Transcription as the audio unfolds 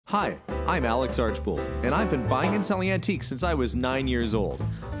Hi, I'm Alex Archbold, and I've been buying and selling antiques since I was 9 years old.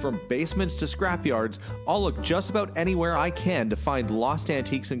 From basements to scrapyards, I'll look just about anywhere I can to find lost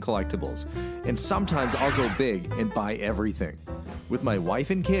antiques and collectibles. And sometimes I'll go big and buy everything. With my wife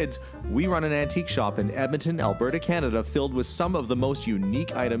and kids, we run an antique shop in Edmonton, Alberta, Canada, filled with some of the most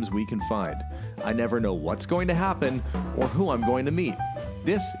unique items we can find. I never know what's going to happen or who I'm going to meet.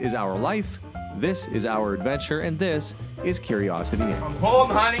 This is our life, this is our adventure, and this is Curiosity Inc. I'm home,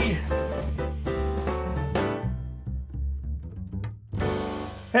 honey.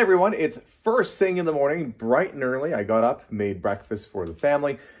 Hey everyone, it's first thing in the morning, bright and early. I got up, made breakfast for the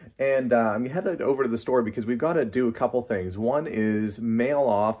family, and I'm headed over to the store because we've got to do a couple things. One is mail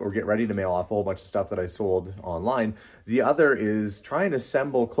off or get ready to mail off a whole bunch of stuff that I sold online. The other is try and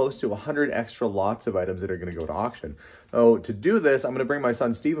assemble close to 100 extra lots of items that are going to go to auction. So to do this, I'm going to bring my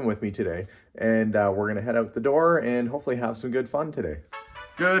son Steven with me today, and we're going to head out the door and hopefully have some good fun today.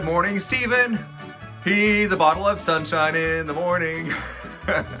 Good morning, Steven. He's a bottle of sunshine in the morning.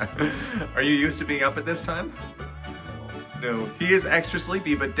 Are you used to being up at this time? No, he is extra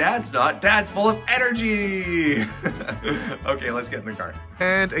sleepy, but Dad's not. Dad's full of energy. Okay, let's get in the car.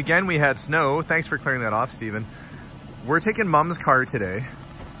 And again, we had snow. Thanks for clearing that off, Steven. We're taking Mom's car today,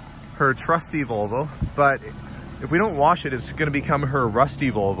 her trusty Volvo, but if we don't wash it, it's gonna become her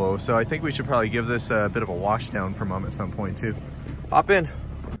rusty Volvo. So I think we should probably give this a bit of a wash down for Mom at some point too. Hop in.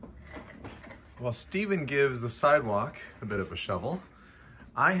 While Steven gives the sidewalk a bit of a shovel,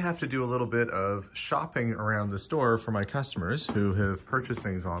 I have to do a little bit of shopping around the store for my customers who have purchased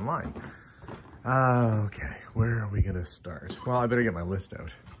things online. Okay, where are we gonna start? Well, I better get my list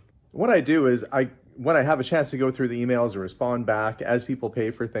out. What I do is when I have a chance to go through the emails or respond back as people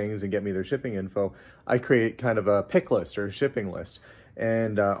pay for things and get me their shipping info, I create kind of a pick list or a shipping list.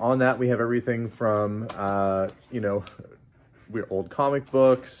 And on that, we have everything from, we're old comic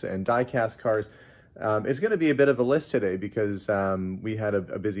books and die-cast cars. It's going to be a bit of a list today because we had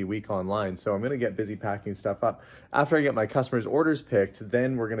a busy week online. So I'm going to get busy packing stuff up. After I get my customers' orders picked,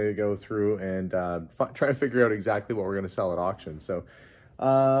 then we're going to go through and try to figure out exactly what we're going to sell at auction. So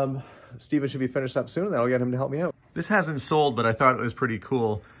Steven should be finished up soon, and I'll get him to help me out. This hasn't sold, but I thought it was pretty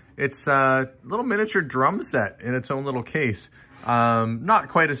cool. It's a little miniature drum set in its own little case. Not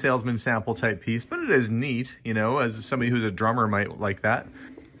quite a salesman sample type piece, but it is neat, you know, as somebody who's a drummer might like that.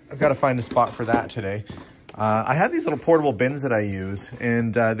 I've got to find a spot for that today. I have these little portable bins that I use,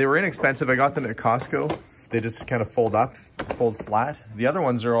 and they were inexpensive. I got them at Costco. They just kind of fold flat. The other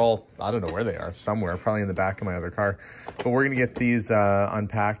ones are all, I don't know where they are, somewhere, probably in the back of my other car. But we're going to get these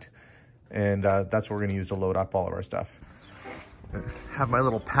unpacked, and that's what we're going to use to load up all of our stuff. Have my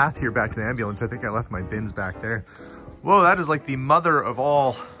little path here back to the ambulance. I think I left my bins back there. Whoa, that is like the mother of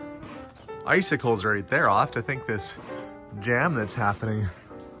all icicles right there. I'll have to think this jam that's happening.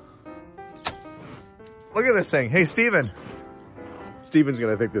 Look at this thing. Hey, Steven. Steven's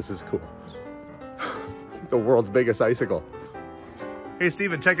gonna think this is cool. It's like the world's biggest icicle. Hey,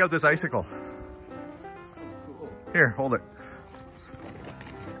 Steven, check out this icicle. Here, hold it.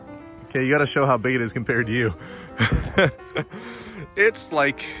 Okay, you gotta show how big it is compared to you. It's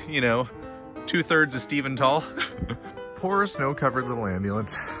like, you know, 2/3 of Steven tall. Poor snow-covered little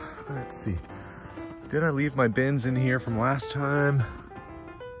ambulance. Let's see. Did I leave my bins in here from last time?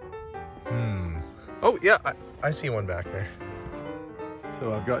 Oh, yeah, I see one back there.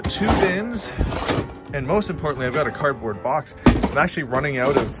 So I've got 2 bins, and most importantly, I've got a cardboard box. I'm actually running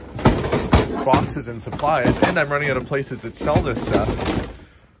out of boxes and supplies, and I'm running out of places that sell this stuff.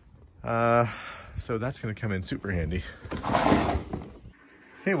 So that's gonna come in super handy.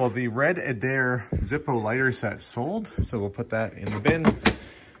 Okay, well, the Red Adair Zippo lighter set sold, so we'll put that in the bin.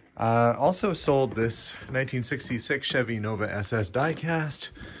 Also sold this 1966 Chevy Nova SS diecast.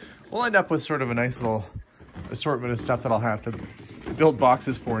 We'll end up with sort of a nice little assortment of stuff that I'll have to build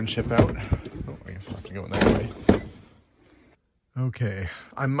boxes for and ship out. Oh, I guess I'll have to go in that way. Okay,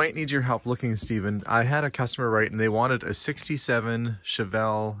 I might need your help looking, Steven. I had a customer write and they wanted a 67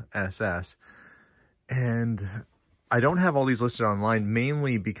 Chevelle SS. And I don't have all these listed online,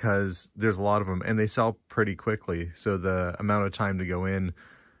 mainly because there's a lot of them and they sell pretty quickly. So the amount of time to go in,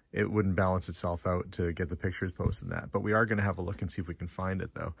 it wouldn't balance itself out to get the pictures posted and that. But we are going to have a look and see if we can find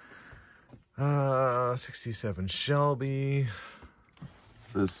it though. 67 Shelby.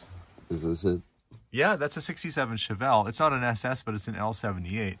 Is this it? Yeah, that's a 67 Chevelle. It's not an SS, but it's an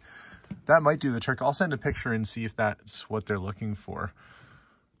L78. That might do the trick. I'll send a picture and see if that's what they're looking for.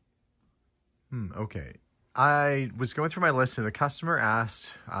 Okay. I was going through my list and the customer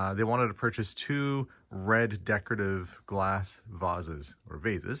asked, they wanted to purchase 2 red decorative glass vases or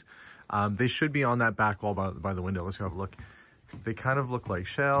vases. They should be on that back wall by the window. Let's go have a look. They kind of look like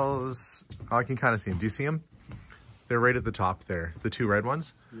shells. Oh, I can kind of see them. Do you see them? They're right at the top there, the two red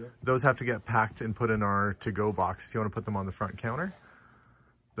ones. Yeah. Those have to get packed and put in our to-go box if you want to put them on the front counter.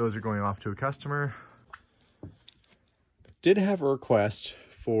 Those are going off to a customer. Did have a request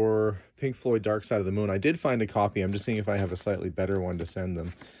for Pink Floyd Dark Side of the Moon. I did find a copy. I'm just seeing if I have a slightly better one to send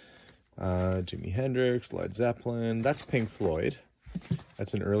them. Jimi Hendrix, Led Zeppelin. That's Pink Floyd.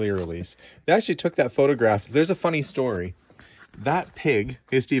 That's an earlier release. They actually took that photograph. There's a funny story. That pig,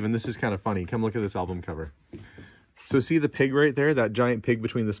 hey Steven, this is kind of funny. Come look at this album cover. So see the pig right there, that giant pig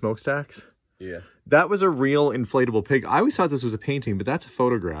between the smokestacks? Yeah. That was a real inflatable pig. I always thought this was a painting, but that's a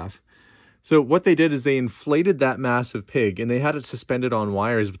photograph. So what they did is they inflated that massive pig and they had it suspended on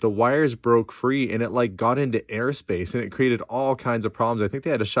wires, but the wires broke free and it like got into airspace and it created all kinds of problems. I think they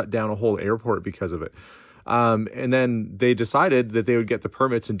had to shut down a whole airport because of it. And then they decided that they would get the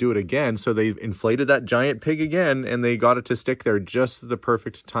permits and do it again. So they inflated that giant pig again and they got it to stick there just the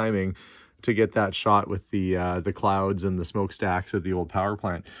perfect timing to get that shot with the clouds and the smokestacks of the old power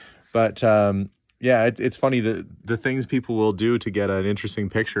plant. But yeah, it's funny the things people will do to get an interesting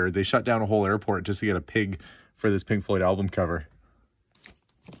picture. They shut down a whole airport just to get a pig for this Pink Floyd album cover.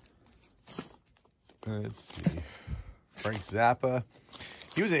 Let's see. Frank Zappa.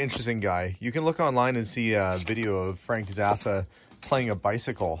 He was an interesting guy. You can look online and see a video of Frank Zappa playing a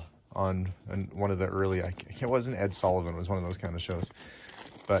bicycle on one of the early, it wasn't Ed Sullivan, it was one of those kind of shows.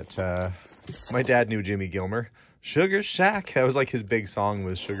 But my dad knew Jimmy Gilmer. Sugar Shack, that was like his big song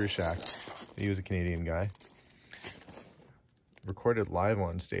was Sugar Shack. He was a Canadian guy. Recorded live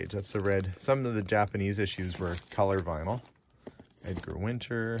on stage, that's the red. Some of the Japanese issues were color vinyl. Edgar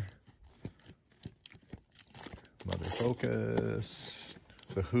Winter. Mother Focus.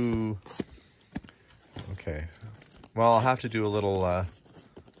 The Who. Okay. Well, I'll have to do a little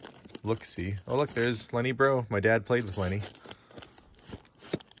look-see. Oh, look, there's Lenny Bro. My dad played with Lenny.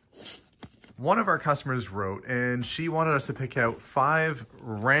 One of our customers wrote, and she wanted us to pick out 5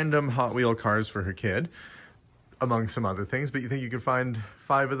 random Hot Wheel cars for her kid, among some other things. But you think you could find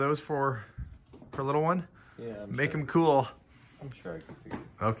 5 of those for a little one? Yeah, Make them cool. I'm sure I can figure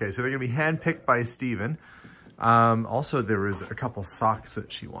it. Okay, so they're going to be hand-picked by Steven. Also, there was a couple socks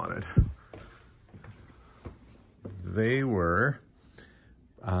that she wanted. They were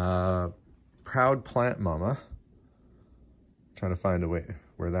Proud Plant Mama. Trying to find a way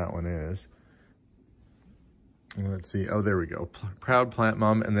where that one is. Let's see. Oh, there we go. Proud Plant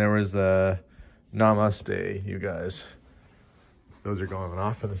Mom. And there was the Namaste, you guys. Those are going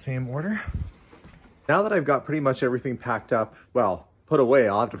off in the same order. Now that I've got pretty much everything packed up, well, put away,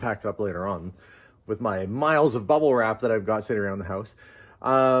 I'll have to pack it up later on with my miles of bubble wrap that I've got sitting around the house.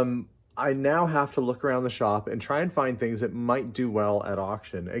 I now have to look around the shop and try and find things that might do well at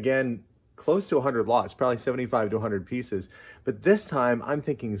auction. Again, close to 100 lots, probably 75 to 100 pieces. But this time I'm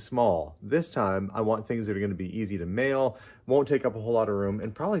thinking small. This time I want things that are going to be easy to mail, won't take up a whole lot of room,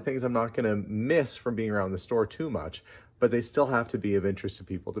 and probably things I'm not going to miss from being around the store too much, but they still have to be of interest to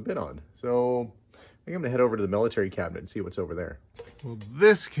people to bid on. So I think I'm going to head over to the military cabinet and see what's over there. Well,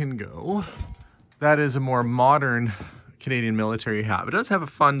 this can go. That is a more modern Canadian military hat. It does have a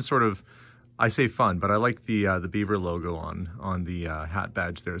fun sort of, I say fun, but I like the beaver logo on the hat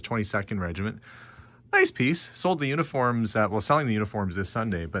badge there, 22nd Regiment. Nice piece. Sold the uniforms, well, selling the uniforms this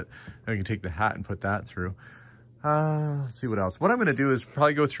Sunday, but I can take the hat and put that through. Let's see what else. What I'm going to do is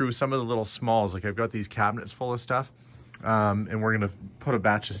probably go through some of the little smalls. Like I've got these cabinets full of stuff, and we're going to put a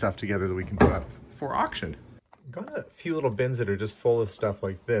batch of stuff together that we can put up for auction. I've got a few little bins that are just full of stuff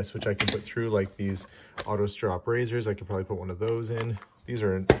like this, which I can put through, like these auto strop razors. I could probably put one of those in. These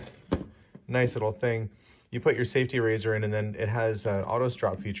are a nice little thing. You put your safety razor in, and then it has an auto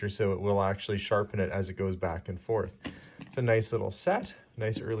strop feature, so it will actually sharpen it as it goes back and forth. It's a nice little set,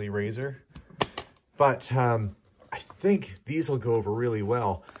 nice early razor. But I think these will go over really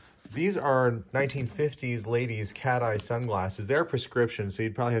well. These are 1950s ladies' cat-eye sunglasses. They're prescription, so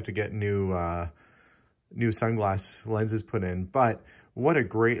you'd probably have to get new sunglass lenses put in. But what a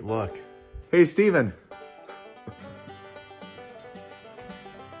great look. Hey, Steven.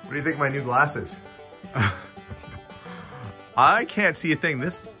 What do you think of my new glasses? I can't see a thing.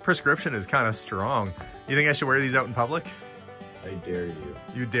 This prescription is kind of strong. You think I should wear these out in public? I dare you.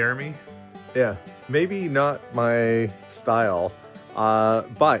 You dare me? Yeah, maybe not my style,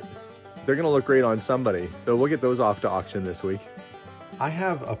 but they're gonna look great on somebody. So we'll get those off to auction this week. I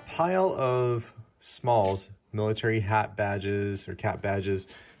have a pile of smalls, military hat badges or cap badges,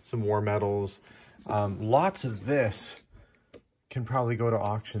 some war medals. Lots of this can probably go to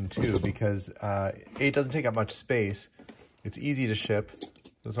auction too, because it doesn't take up much space. It's easy to ship.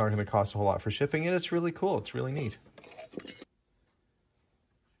 It's not going to cost a whole lot for shipping, and it's really cool. It's really neat.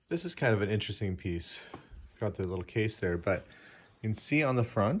 This is kind of an interesting piece. It's got the little case there, but you can see on the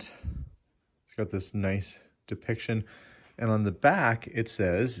front, it's got this nice depiction. And on the back, it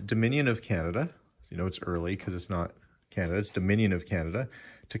says Dominion of Canada. So you know it's early because it's not Canada, it's Dominion of Canada,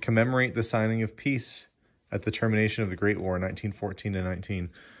 to commemorate the signing of peace at the termination of the Great War, 1914 to 19.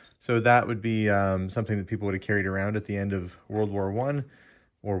 So that would be something that people would have carried around at the end of World War I,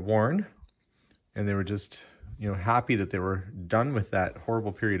 or worn. And they were just, you know, happy that they were done with that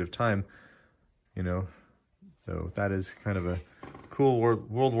horrible period of time, you know. So that is kind of a cool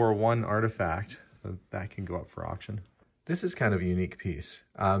World War I artifact. So that can go up for auction. This is kind of a unique piece.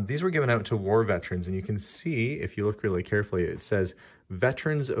 These were given out to war veterans, and you can see, if you look really carefully, it says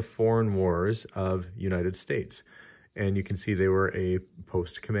Veterans of Foreign Wars of United States. And you can see they were a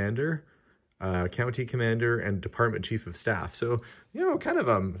post commander, county commander, and department chief of staff. So, you know, kind of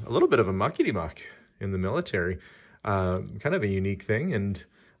a little bit of a muckety-muck in the military. Kind of a unique thing, and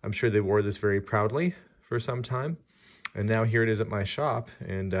I'm sure they wore this very proudly for some time. And now here it is at my shop,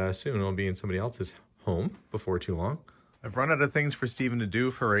 and soon it'll be in somebody else's home before too long. I've run out of things for Steven to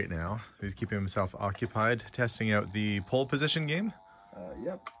do for right now. He's keeping himself occupied, testing out the pole position game.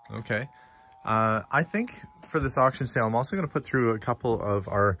 Yep. Okay. I think for this auction sale, I'm also going to put through a couple of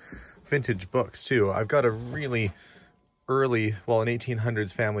our vintage books too. I've got a really early, well, an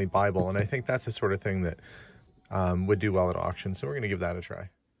 1800s family Bible, and I think that's the sort of thing that would do well at auction. So we're going to give that a try.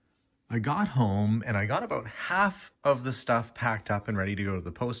 I got home and I got about half of the stuff packed up and ready to go to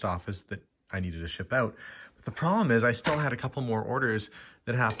the post office that I needed to ship out. But the problem is I still had a couple more orders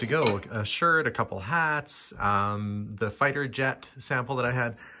that have to go. A shirt, a couple hats, the fighter jet sample that I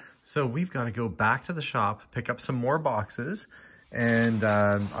had. So we've got to go back to the shop, pick up some more boxes, and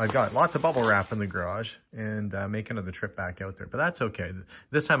I've got lots of bubble wrap in the garage, and make another trip back out there. But that's okay.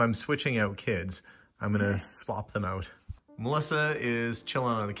 This time I'm switching out kids. I'm going to swap them out. Melissa is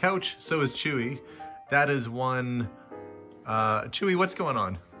chilling on the couch. So is Chewy. That is one... Chewy, what's going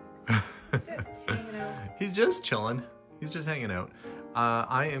on? Just hanging out. He's just chilling. He's just hanging out.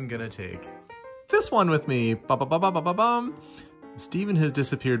 I am going to take this one with me. Ba-ba-ba-ba-ba-bum. Steven has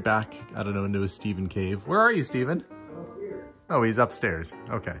disappeared back, I don't know, into his Steven cave. Where are you, Steven? Here. Oh, he's upstairs.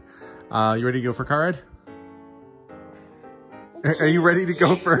 Okay. You ready to go for a car ride? Are you ready to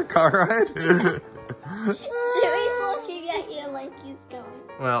go for a car ride? Chewy's looking at you like he's going.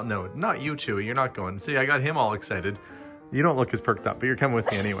 Well, no, not you, Chewy. You're not going. See, I got him all excited. You don't look as perked up, but you're coming with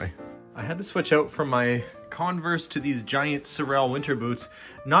me anyway. I had to switch out from my Converse to these giant Sorel winter boots,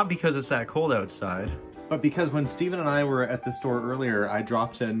 not because it's that cold outside, but because when Steven and I were at the store earlier, I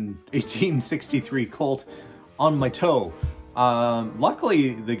dropped an 1863 Colt on my toe.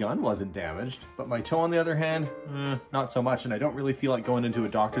 Luckily, the gun wasn't damaged, but my toe, on the other hand, not so much, and I don't really feel like going into a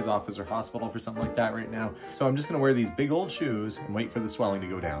doctor's office or hospital for something like that right now. So I'm just gonna wear these big old shoes and wait for the swelling to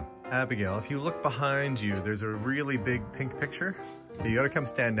go down. Abigail, if you look behind you, there's a really big pink picture. You gotta come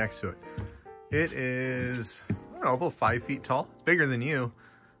stand next to it. It is, I don't know, about 5 feet tall. It's bigger than you.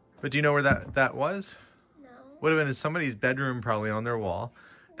 But do you know where that was? No. Would have been in somebody's bedroom, probably on their wall.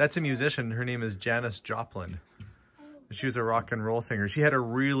 That's a musician. Her name is Janis Joplin. She was a rock and roll singer. She had a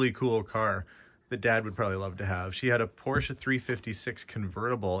really cool car that Dad would probably love to have. She had a Porsche 356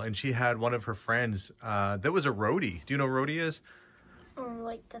 convertible, and she had one of her friends that was a roadie. Do you know what roadie is?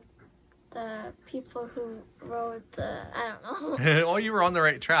 Like the people who rode the, I don't know. Oh, you were on the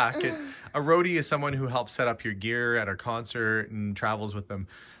right track. A roadie is someone who helps set up your gear at a concert and travels with them.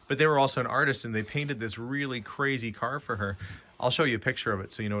 But they were also an artist, and they painted this really crazy car for her. I'll show you a picture of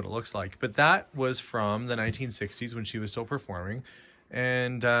it so you know what it looks like. But that was from the 1960s when she was still performing.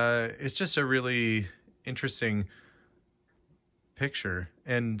 And it's just a really interesting picture.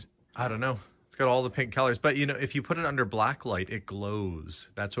 And I don't know, it's got all the pink colors. But, you know, if you put it under black light, it glows.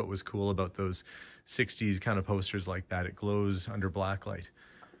 That's what was cool about those 60s kind of posters like that. It glows under black light.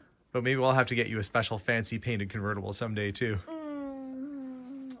 But maybe we'll have to get you a special fancy painted convertible someday too.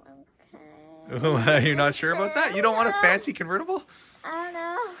 Okay. You're not sure about that? You don't want a fancy convertible? I don't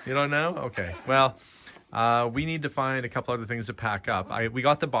know. You don't know? Okay. Well, we need to find a couple other things to pack up. We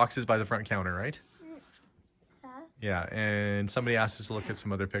got the boxes by the front counter, right? Yeah, and somebody asked us to look at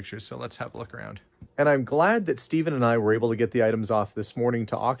some other pictures, so let's have a look around. And I'm glad that Steven and I were able to get the items off this morning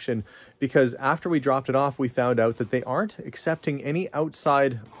to auction, because after we dropped it off, we found out that they aren't accepting any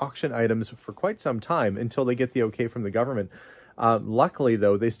outside auction items for quite some time until they get the okay from the government. Luckily,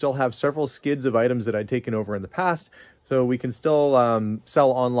 though, they still have several skids of items that I'd taken over in the past, so we can still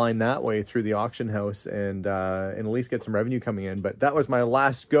sell online that way through the auction house and at least get some revenue coming in. But that was my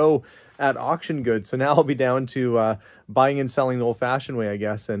last go at auction goods, so now I'll be down to buying and selling the old-fashioned way, I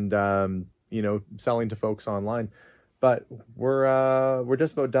guess, and you know, selling to folks online. But we're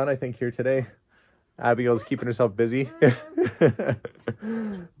just about done, I think, here today. Abigail's keeping herself busy.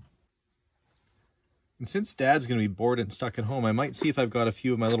 And since Dad's going to be bored and stuck at home, I might see if I've got a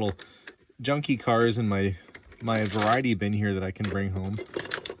few of my little junky cars in my variety bin here that I can bring home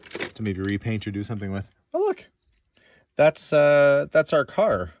to maybe repaint or do something with. Oh, look. That's our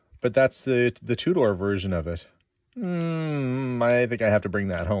car, but that's the two-door version of it. I think I have to bring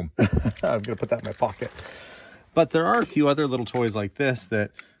that home. I'm going to put that in my pocket. But there are a few other little toys like this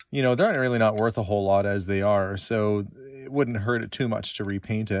that, you know, they're really not worth a whole lot as they are. So it wouldn't hurt it too much to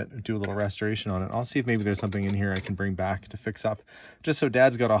repaint it, do a little restoration on it. I'll see if maybe there's something in here I can bring back to fix up. Just so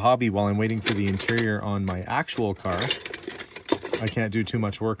Dad's got a hobby while I'm waiting for the interior on my actual car. I can't do too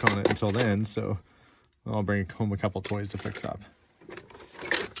much work on it until then, so I'll bring home a couple toys to fix up.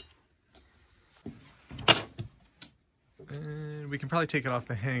 And we can probably take it off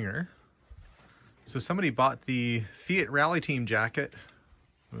the hanger. So somebody bought the Fiat Rally Team jacket.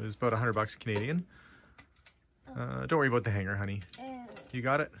 It was about $100 Canadian. Don't worry about the hanger, honey. You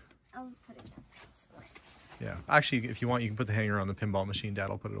got it? I was putting it away. Yeah, actually, if you want, you can put the hanger on the pinball machine. Dad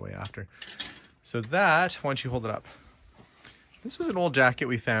will put it away after. So that, why don't you hold it up? This was an old jacket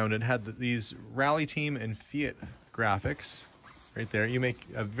we found. It had these Rally Team and Fiat graphics right there. You make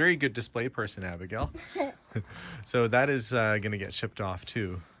a very good display person, Abigail. So that is going to get shipped off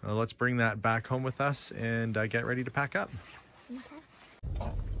too. Let's bring that back home with us and get ready to pack up.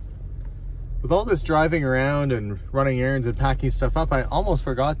 Okay. With all this driving around and running errands and packing stuff up, I almost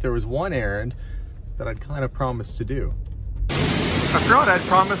forgot there was one errand that I'd kind of promised to do. I forgot I'd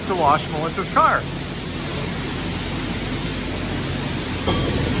promised to wash Melissa's car.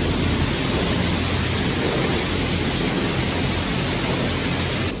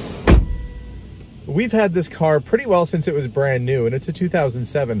 We've had this car pretty well since it was brand new, and it's a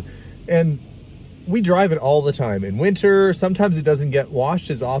 2007, and we drive it all the time. In winter, sometimes it doesn't get washed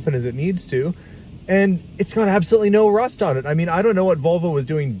as often as it needs to, and it's got absolutely no rust on it. I mean, I don't know what Volvo was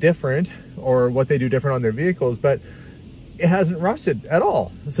doing different or what they do different on their vehicles, but it hasn't rusted at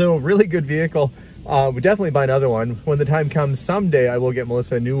all. So really good vehicle. We definitely buy another one. When the time comes someday, I will get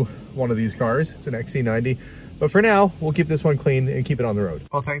Melissa a new one of these cars. It's an XC90. But for now, we'll keep this one clean and keep it on the road.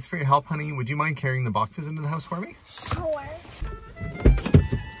 Well, thanks for your help, honey. Would you mind carrying the boxes into the house for me? Sure.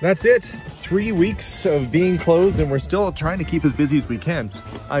 That's it. 3 weeks of being closed, and we're still trying to keep as busy as we can.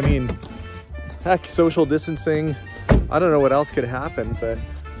 I mean, heck, social distancing. I don't know what else could happen, but,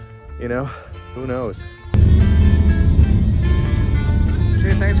 you know, who knows?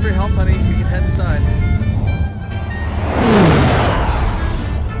 Okay, thanks for your help, honey. You can head inside.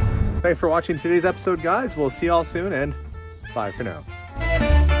 Thanks for watching today's episode, guys. We'll see y'all soon, and bye for now.